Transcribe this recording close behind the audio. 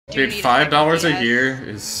Dude, $5 a year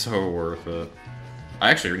is so worth it.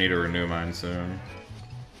 I actually need to renew mine soon.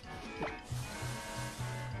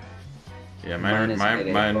 Yeah,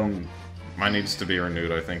 mine needs to be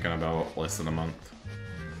renewed, I think, in about less than a month.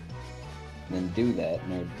 Then do that,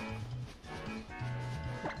 nerd.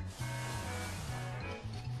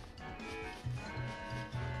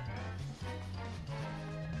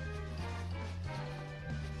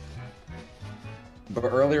 But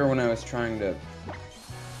earlier when I was trying to...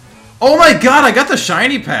 Oh my god, I got the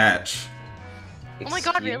shiny patch! Oh my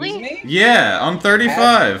god, really? Me? Yeah, on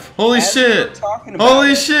 35. Holy shit!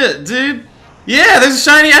 Holy shit, dude! Yeah, there's a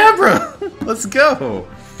shiny Abra! Let's go!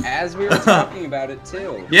 As we were talking about it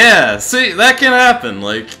too. Yeah, see, that can happen,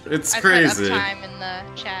 like, it's crazy. I put uptime in the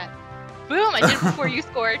chat. Boom, I did it before you,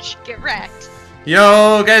 Scorch. Get wrecked.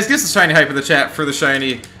 Yo, guys, give us a shiny hype in the chat for the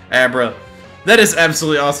shiny Abra. That is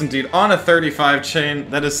absolutely awesome, dude. On a 35 chain,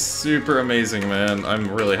 that is super amazing, man. I'm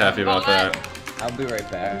really happy about that. I'll be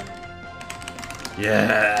right back.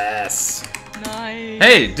 Yes! Nice.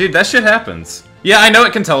 Hey, dude, that shit happens. Yeah, I know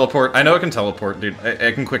it can teleport. I know it can teleport, dude.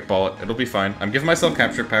 I can quick ball it. It'll be fine. I'm giving myself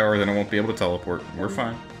capture power, then I won't be able to teleport. We're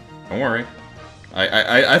fine. Don't worry.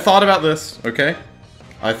 I thought about this, okay?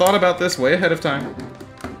 I thought about this way ahead of time.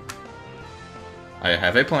 I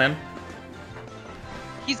have a plan.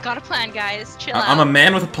 He's got a plan, guys. Chill out. I'm a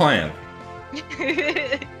man with a plan.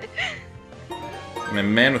 I'm a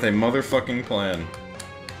man with a motherfucking plan.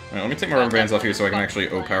 Alright, let me take my rubber bands off here so I can actually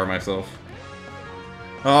O-power myself.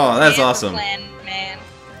 Oh, that's awesome. Plan, man.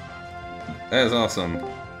 That is awesome.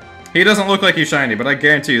 He doesn't look like he's shiny, but I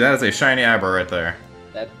guarantee you that is a shiny Abra right there.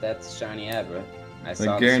 That's shiny Abra. I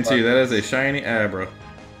guarantee you that is a shiny Abra.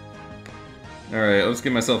 Alright, let's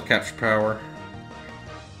give myself capture power.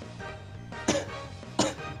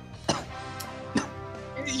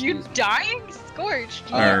 You dying?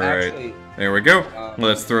 Scorched. Alright, there we go.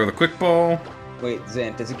 Let's throw the quick ball. Wait,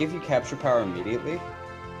 Zant, does it give you capture power immediately?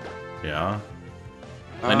 Yeah.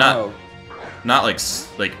 Like not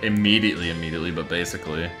like immediately, but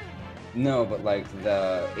basically. No, but like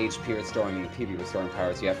the HP restoring and the PB restoring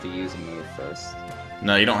powers, you have to use a move first.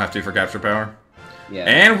 No, you don't have to for capture power. Yeah.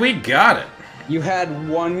 And we got it. You had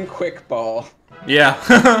one quick ball. Yeah.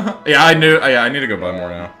 Yeah, I knew. Yeah, I need to go buy more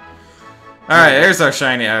now. All right, there's our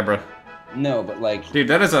shiny Abra. No, but like. Dude,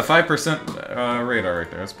 that is a 5% radar right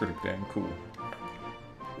there. That's pretty damn cool.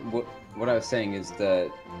 What I was saying is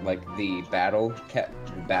the battle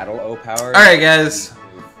O power. All right, guys.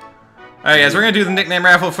 Alright guys, we're gonna do the nickname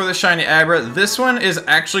raffle for the shiny Abra. This one is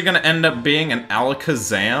actually gonna end up being an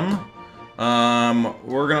Alakazam.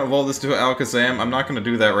 We're gonna evolve this to an Alakazam. I'm not gonna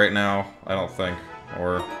do that right now, I don't think.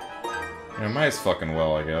 Or, yeah, might as fucking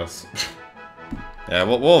well, I guess. Yeah,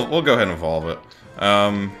 we'll go ahead and evolve it.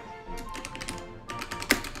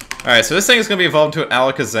 Alright, so this thing is gonna be evolved to an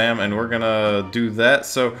Alakazam, and we're gonna do that.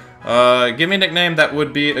 So, give me a nickname that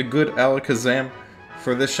would be a good Alakazam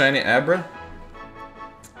for this shiny Abra.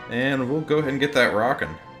 And we'll go ahead and get that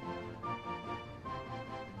rocking.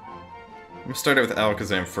 I'm gonna start it with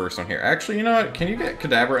Alakazam first on here. Actually, you know what? Can you get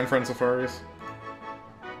Kadabra in front of Safaris?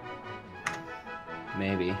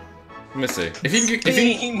 Maybe. Let me see. If you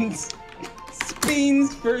can get,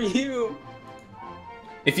 Spins for you.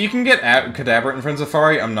 If you can get Kadabra in front of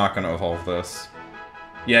Safari, I'm not gonna evolve this.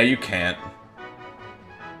 Yeah, you can't.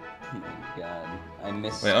 Oh my god, I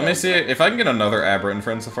missed. Wait, let me see if I can get another Abra in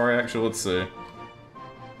front of Safari. Actually, let's see.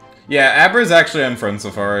 Yeah, Abra's actually on Friend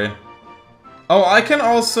Safari. Oh, I can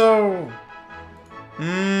also...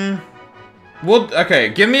 Well, okay,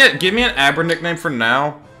 give me an Abra nickname for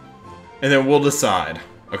now, and then we'll decide,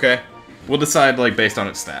 okay? We'll decide, like, based on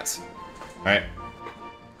its stats. Alright?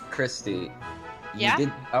 Christy, yeah? you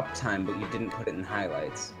did uptime, but you didn't put it in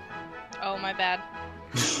highlights. Oh, my bad.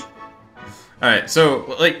 Alright,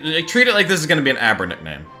 so, like, treat it like this is gonna be an Abra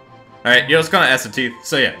nickname. Alright, yo, it's gonna S the teeth,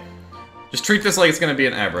 so yeah. Just treat this like it's gonna be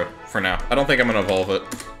an Abra for now. I don't think I'm gonna evolve it.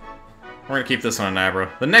 We're gonna keep this on an Abra.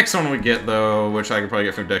 The next one we get though, which I could probably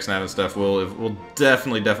get from Dexnat and stuff, we'll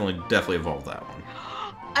definitely evolve that one.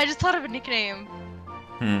 I just thought of a nickname.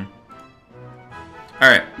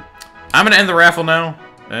 Alright. I'm gonna end the raffle now,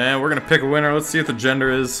 and we're gonna pick a winner. Let's see what the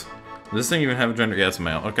gender is. Does this thing even have a gender? Yeah, it's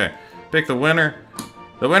male. Okay. Pick the winner.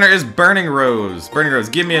 The winner is Burning Rose. Burning Rose,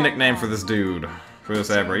 give me a nickname for this dude. For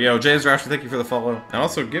this Abra. Yo, James Rashford, thank you for the follow. And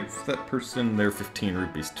also give that person their 15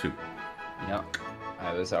 rupees too. Yep.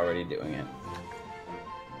 I was already doing it.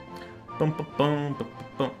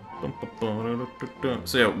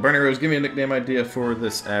 So yeah, Burning Rose, give me a nickname idea for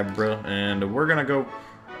this Abra, and we're gonna go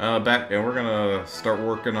back and we're gonna start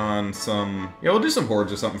working on some. Yeah, we'll do some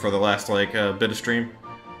hordes or something for the last like bit of stream.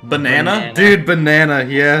 Banana? Dude, banana,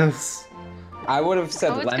 yes. I would have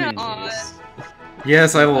said Oh, it's lemon gonna- juice.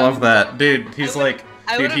 Yes, I love that. Dude, he's like...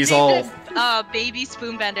 I Dude, would've he's named all it, baby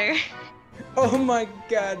spoonbender. Oh my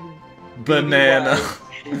god. banana.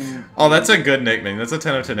 BBY. Oh, that's a good nickname. That's a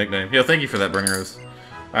 10 out of 10 nickname. Yo, thank you for that, Bringerose.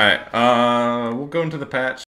 Alright, we'll go into the patch.